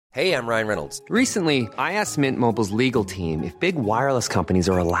Hey, I'm Ryan Reynolds. Recently, I asked Mint Mobile's legal team if big wireless companies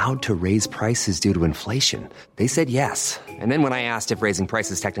are allowed to raise prices due to inflation. They said yes. And then when I asked if raising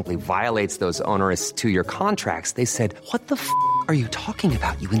prices technically violates those onerous two-year contracts, they said, "What the f*** are you talking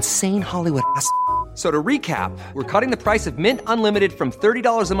about, you insane Hollywood ass?" So to recap, we're cutting the price of Mint Unlimited from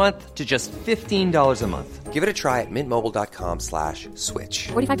 $30 a month to just $15 a month. Give it a try at mintmobile.com/switch.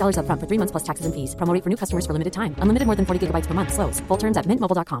 $45 up front for 3 months plus taxes and fees. Promo rate for new customers for limited time. Unlimited more than 40 gigabytes per month. Slows full terms at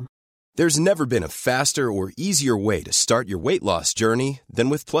mintmobile.com. There's never been a faster or easier way to start your weight loss journey than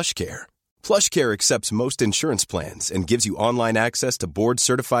with PlushCare. PlushCare accepts most insurance plans and gives you online access to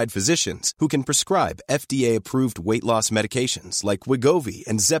board-certified physicians who can prescribe FDA-approved weight loss medications like Wegovy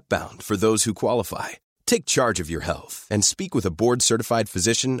and Zepbound for those who qualify. Take charge of your health and speak with a board-certified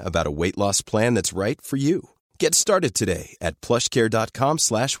physician about a weight loss plan that's right for you. Get started today at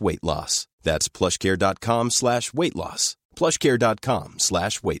plushcare.com/weight loss. That's plushcare.com/weight loss.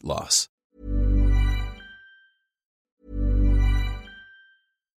 plushcare.com/weight loss.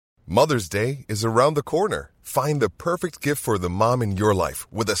 Mother's Day is around the corner. Find the perfect gift for the mom in your life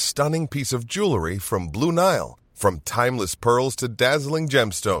with a stunning piece of jewelry from Blue Nile. From timeless pearls to dazzling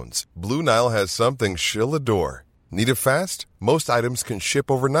gemstones, Blue Nile has something she'll adore. Need it fast? Most items can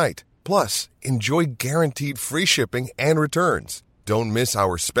ship overnight. Plus, enjoy guaranteed free shipping and returns. Don't miss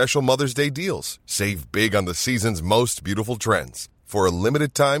our special Mother's Day deals. Save big on the season's most beautiful trends. For a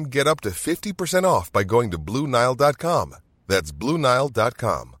limited time, get up to 50% off by going to BlueNile.com. That's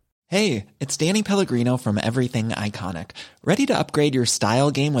BlueNile.com. Hey, it's Danny Pellegrino from Everything Iconic. Ready to upgrade your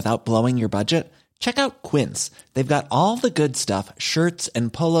style game without blowing your budget? Check out Quince. They've got all the good stuff, shirts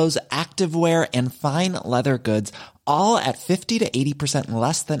and polos, activewear, and fine leather goods, all at 50 to 80%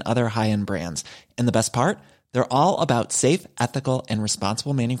 less than other high-end brands. And the best part? They're all about safe, ethical, and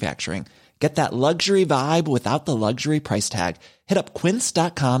responsible manufacturing. Get that luxury vibe without the luxury price tag. Hit up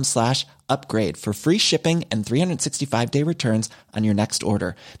quince.com/upgrade for free shipping and 365-day returns on your next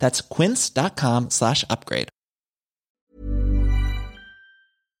order. That's quince.com/upgrade.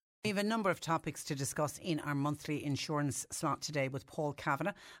 We have a number of topics to discuss in our monthly insurance slot today with Paul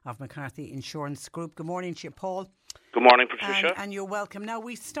Kavanagh of McCarthy Insurance Group. Good morning to you, Paul. Good morning, Patricia. And you're welcome. Now,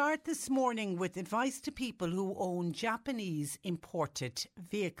 we start this morning with advice to people who own Japanese imported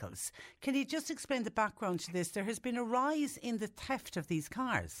vehicles. Can you just explain the background to this? There has been a rise in the theft of these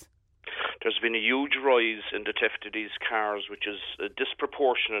cars. There's been a huge rise in the theft of these cars, which is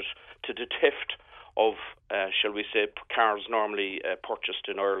disproportionate to the theft of, shall we say, cars normally purchased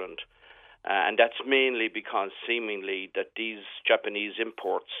in Ireland. And that's mainly because seemingly that these Japanese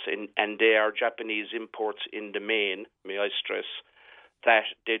imports, and they are Japanese imports in the main, may I stress, that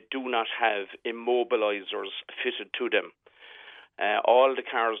they do not have immobilizers fitted to them. All the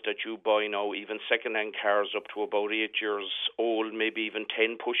cars that you buy now, even second-hand cars up to about 8 years old, maybe even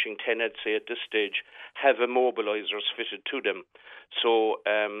 10, pushing 10, I'd say at this stage, have immobilizers fitted to them. So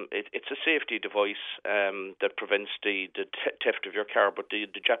it's a safety device that prevents the theft of your car, but the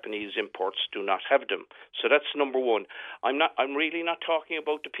Japanese imports do not have them. So that's number one. I'm really not talking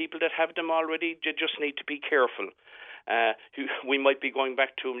about the people that have them already. They just need to be careful. We might be going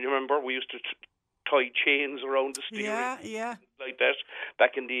back to, you remember, we used to tie chains around the steering. Yeah. Like that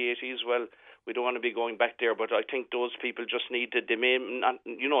back in the 80s. Well, we don't want to be going back there, but I think those people just need to,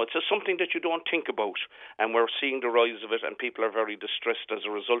 it's just something that you don't think about, and we're seeing the rise of it, and people are very distressed as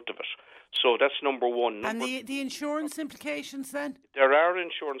a result of it. So that's number one. And the insurance implications then? There are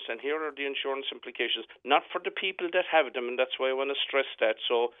insurance, and here are the insurance implications, not for the people that have them, and that's why I want to stress that.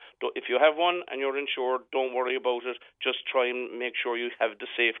 So if you have one and you're insured, don't worry about it. Just try and make sure you have the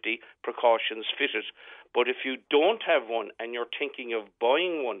safety precautions fitted. But if you don't have one and you're thinking of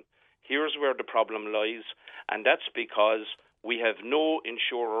buying one, here's where the problem lies, and that's because we have no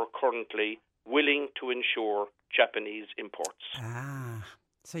insurer currently willing to insure Japanese imports.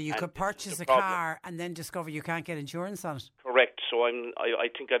 So you could purchase a car and then discover you can't get insurance on it. Correct. So I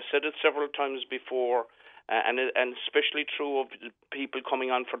think I've said it several times before, and especially true of people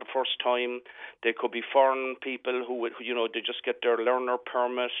coming on for the first time. They could be foreign people who they just get their learner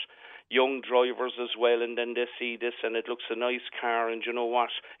permit, young drivers as well, and then they see this and it looks a nice car, and you know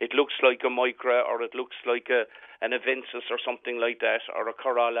what? It looks like a Micra, or it looks like an Avensis or something like that, or a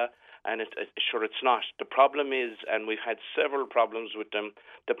Corolla, and it's not. The problem is, and we've had several problems with them,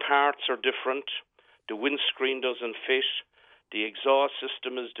 the parts are different, the windscreen doesn't fit, the exhaust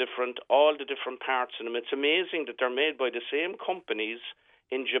system is different, all the different parts in them. It's amazing that they're made by the same companies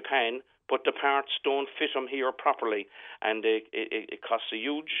in Japan, but the parts don't fit them here properly, and it costs a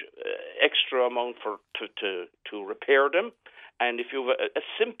huge extra amount to repair them. And if you have a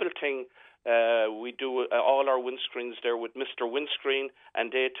simple thing We do all our windscreens there with Mr. Windscreen,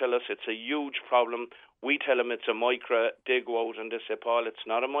 and they tell us it's a huge problem. We tell them it's a Micra. They go out and they say, Paul, it's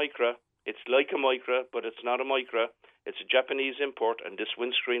not a Micra. It's like a Micra, but it's not a Micra. It's a Japanese import, and this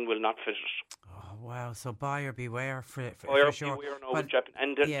windscreen will not fit it. Oh, wow. So buyer beware for Buyer sure. beware now with Japan.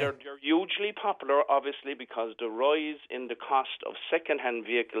 And they're hugely popular, obviously, because the rise in the cost of second-hand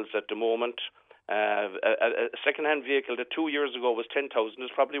vehicles at the moment. A second-hand vehicle that 2 years ago was 10,000 is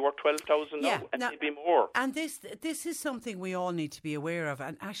probably worth 12,000 now, and maybe more. And this is something we all need to be aware of.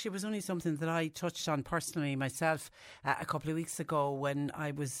 And actually, it was only something that I touched on personally myself a couple of weeks ago when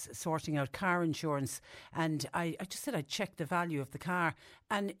I was sorting out car insurance, and I just said I'd check the value of the car,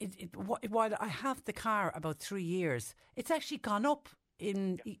 and while I have the car about 3 years, it's actually gone up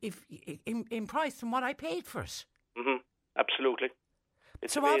in price from what I paid for it. Mm-hmm. Absolutely.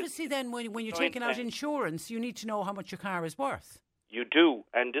 It's so amazing. Obviously then when you're taking out insurance, you need to know how much your car is worth. You do,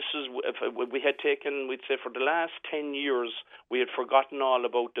 and this is, if we had taken, we'd say for the last 10 years, we had forgotten all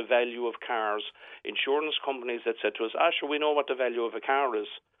about the value of cars. Insurance companies had said to us, sure, we know what the value of a car is.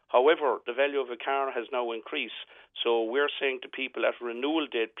 However, the value of a car has now increased. So we're saying to people at renewal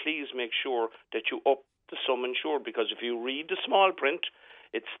date, please make sure that you up the sum insured, because if you read the small print,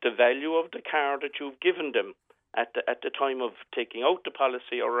 it's the value of the car that you've given them at the time of taking out the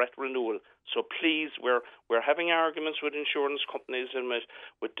policy or at renewal. So please, we're having arguments with insurance companies and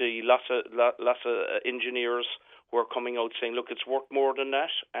with the lots of engineers who are coming out saying, look, it's worth more than that,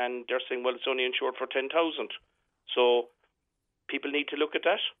 and they're saying, well, it's only insured for 10,000. So people need to look at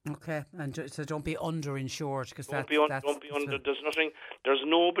that. Okay, and so don't be underinsured, because don't be under. There's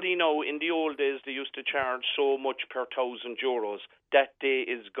nobody now. In the old days, they used to charge so much per €1,000. That day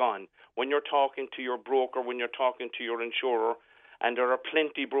is gone. When you're talking to your broker, when you're talking to your insurer, and there are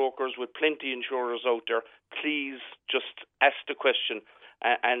plenty brokers with plenty insurers out there, please just ask the question.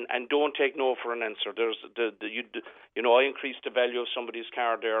 And don't take no for an answer. There's I increased the value of somebody's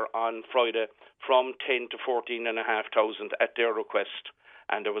car there on Friday from 10 to 14,500 at their request,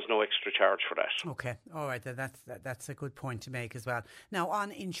 and there was no extra charge for that. Okay, all right. That's a good point to make as well. Now,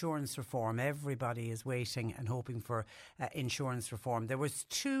 on insurance reform, everybody is waiting and hoping for insurance reform. There was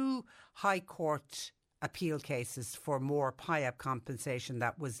 2 High Court appeal cases for more PIAB compensation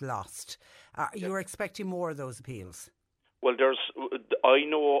that was lost. You're expecting more of those appeals? Well, I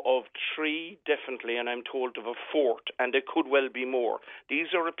know of 3 definitely, and I'm told of a 4th, and there could well be more.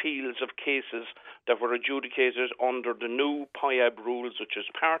 These are appeals of cases that were adjudicated under the new PIAB rules, which is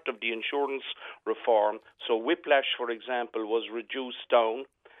part of the insurance reform. So whiplash, for example, was reduced down.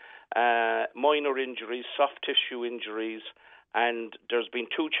 Minor injuries, soft tissue injuries, and there's been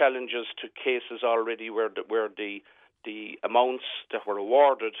 2 challenges to cases already where the amounts that were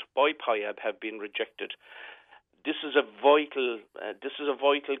awarded by PIAB have been rejected. This is a vital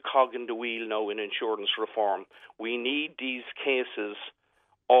cog in the wheel now in insurance reform. We need these cases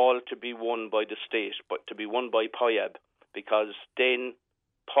all to be won by the state, but to be won by PIAB, because then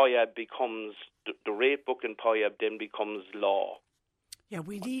PIAB becomes, the rate book in PIAB then becomes law. Yeah,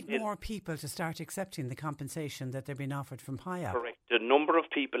 we need more people to start accepting the compensation that they're being offered from PIAB. Correct. The number of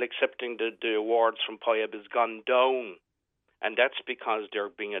people accepting the awards from PIAB has gone down. And that's because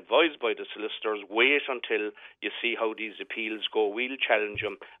they're being advised by the solicitors, wait until you see how these appeals go. We'll challenge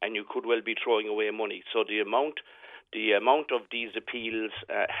them, and you could well be throwing away money. So the amount of these appeals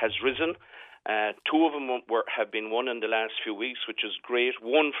has risen. 2 of them have been won in the last few weeks, which is great.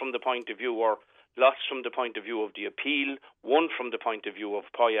 1 from the point of view, or lost from the point of view of the appeal. 1 from the point of view of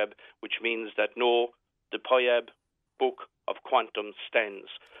PIAB, which means that the PIAB book of quantum stands.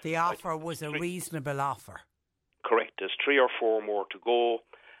 The offer was a reasonable offer. Correct. There's 3 or 4 more to go,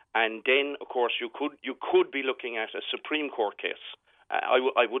 and then, of course, you could be looking at a Supreme Court case.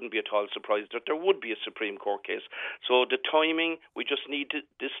 I wouldn't be at all surprised that there would be a Supreme Court case. So the timing, we just need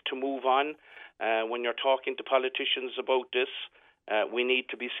this to move on. When you're talking to politicians about this, we need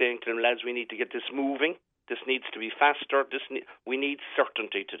to be saying to them, lads, we need to get this moving. This needs to be faster. We need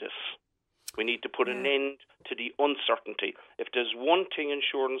certainty to this. We need to put an end to the uncertainty. If there's one thing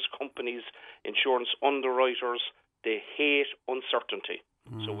insurance companies, insurance underwriters, they hate uncertainty.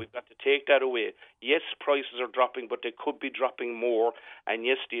 So we've got to take that away. Yes, prices are dropping, but they could be dropping more. And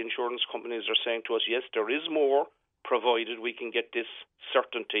yes, the insurance companies are saying to us, yes, there is more, provided we can get this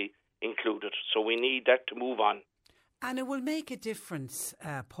certainty included. So we need that to move on. And it will make a difference,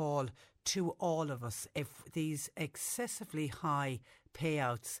 Paul, to all of us if these excessively high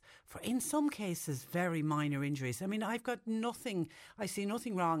payouts for, in some cases, very minor injuries. I mean, I see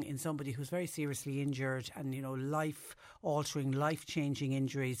nothing wrong in somebody who's very seriously injured and, life-altering, life-changing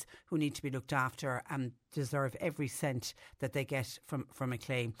injuries who need to be looked after and deserve every cent that they get from a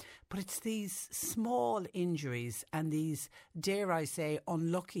claim. But it's these small injuries and these, dare I say,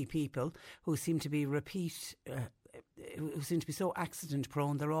 unlucky people who seem to be who seem to be so accident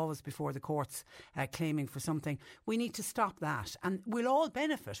prone. They're always before the courts claiming for something. We need to stop that, and we'll all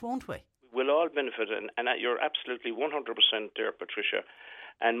benefit, won't we? We'll all benefit, and you're absolutely 100% there, Patricia.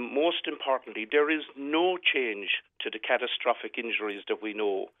 And most importantly, there is no change to the catastrophic injuries that we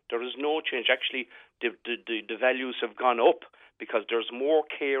know. There is no change. Actually, the values have gone up because there's more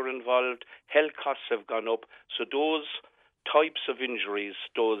care involved. Health costs have gone up. So those types of injuries,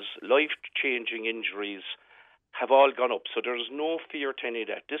 those life-changing injuries, have all gone up. So there's no fear to any of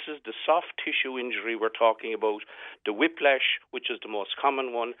that. This is the soft tissue injury we're talking about. The whiplash, which is the most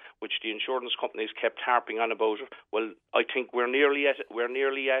common one, which the insurance companies kept harping on about. Well, I think we're nearly at,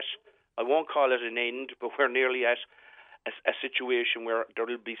 I won't call it an end, but we're nearly at a situation where there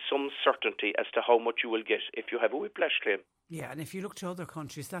will be some certainty as to how much you will get if you have a whiplash claim. Yeah, and if you look to other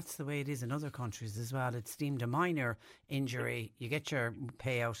countries, that's the way it is in other countries as well. It's deemed a minor injury. You get your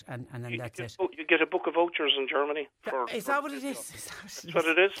payout and then that's it. You get a book of vouchers in Germany. Is that what it is? That's what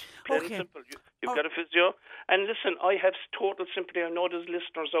it is. Plain and simple. You've got a physio. And listen, I have total sympathy. I know there's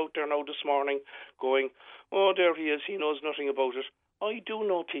listeners out there now this morning going, oh, there he is. He knows nothing about it. I do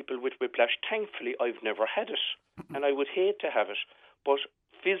know people with whiplash. Thankfully, I've never had it. And I would hate to have it. But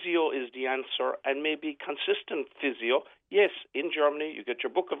physio is the answer, and maybe consistent physio. Yes, in Germany, you get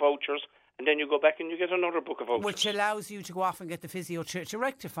your book of vouchers, and then you go back and you get another book of vouchers. Which allows you to go off and get the physio to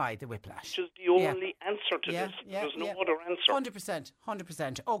rectify the whiplash. Which is the only answer to this. There's no other answer.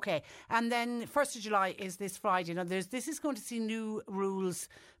 100%. Okay. And then 1st of July is this Friday. Now, this is going to see new rules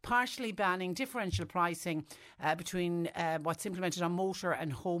partially banning differential pricing between what's implemented on motor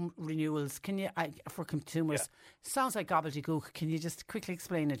and home renewals. Can you, for consumers, sounds like gobbledygook. Can you just quickly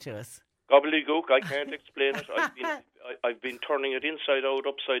explain it to us? Gobbledygook, I can't explain it. I've been turning it inside out,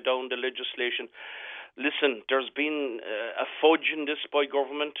 upside down, the legislation. Listen, there's been a fudge in this by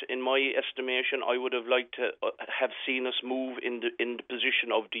government. In my estimation, I would have liked to have seen us move in the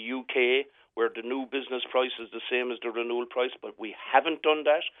position of the UK, where the new business price is the same as the renewal price, but we haven't done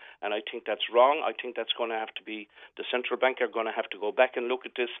that, and I think that's wrong. I think that's going to have to be, the central bank are going to have to go back and look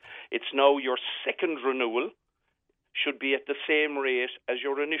at this. It's now your second renewal should be at the same rate as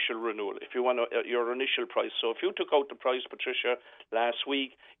your initial renewal, if you want your initial price. So if you took out the price, Patricia, last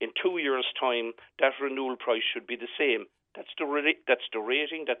week, in 2 years' time, that renewal price should be the same. That's the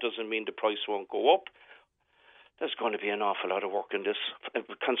rating. That doesn't mean the price won't go up. There's going to be an awful lot of work in this.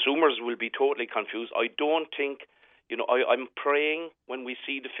 Consumers will be totally confused. I don't think, I'm praying when we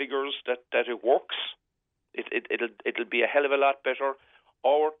see the figures that it works. It'll be a hell of a lot better.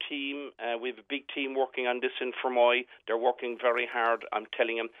 Our team, we have a big team working on this in Fermoy. They're working very hard. I'm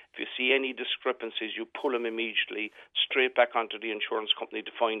telling them, if you see any discrepancies, you pull them immediately straight back onto the insurance company to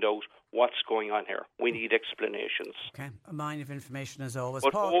find out what's going on here. We need explanations. Okay, a mine of information as always.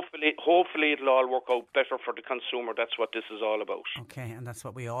 But hopefully it'll all work out better for the consumer. That's what this is all about. Okay, and that's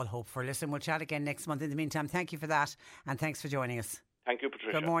what we all hope for. Listen, we'll chat again next month. In the meantime, thank you for that, and thanks for joining us. Thank you,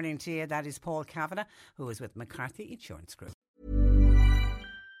 Patricia. Good morning to you. That is Paul Kavanagh, who is with McCarthy Insurance Group.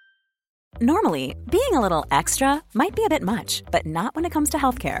 Normally, being a little extra might be a bit much, but not when it comes to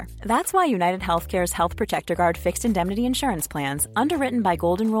healthcare. That's why United Healthcare's Health Protector Guard fixed indemnity insurance plans, underwritten by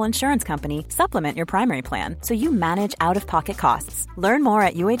Golden Rule Insurance Company, supplement your primary plan so you manage out-of-pocket costs. Learn more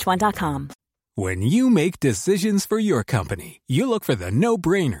at UH1.com. When you make decisions for your company, you look for the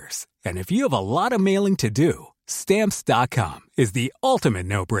no-brainers. And if you have a lot of mailing to do, Stamps.com is the ultimate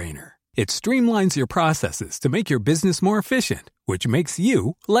no-brainer. It streamlines your processes to make your business more efficient, which makes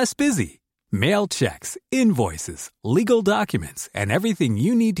you less busy. Mail checks, invoices, legal documents, and everything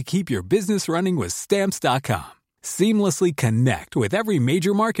you need to keep your business running with Stamps.com. Seamlessly connect with every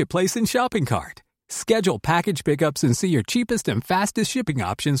major marketplace and shopping cart. Schedule package pickups and see your cheapest and fastest shipping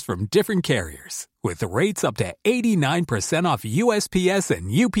options from different carriers. With rates up to 89% off USPS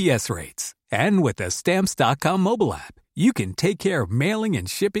and UPS rates. And with the Stamps.com mobile app, you can take care of mailing and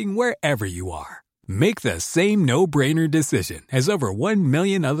shipping wherever you are. Make the same no-brainer decision as over 1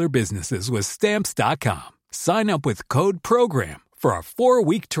 million other businesses with Stamps.com. Sign up with code PROGRAM for a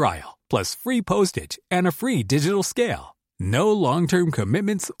 4-week trial, plus free postage and a free digital scale. No long-term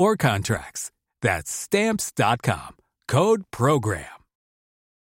commitments or contracts. That's Stamps.com. Code PROGRAM.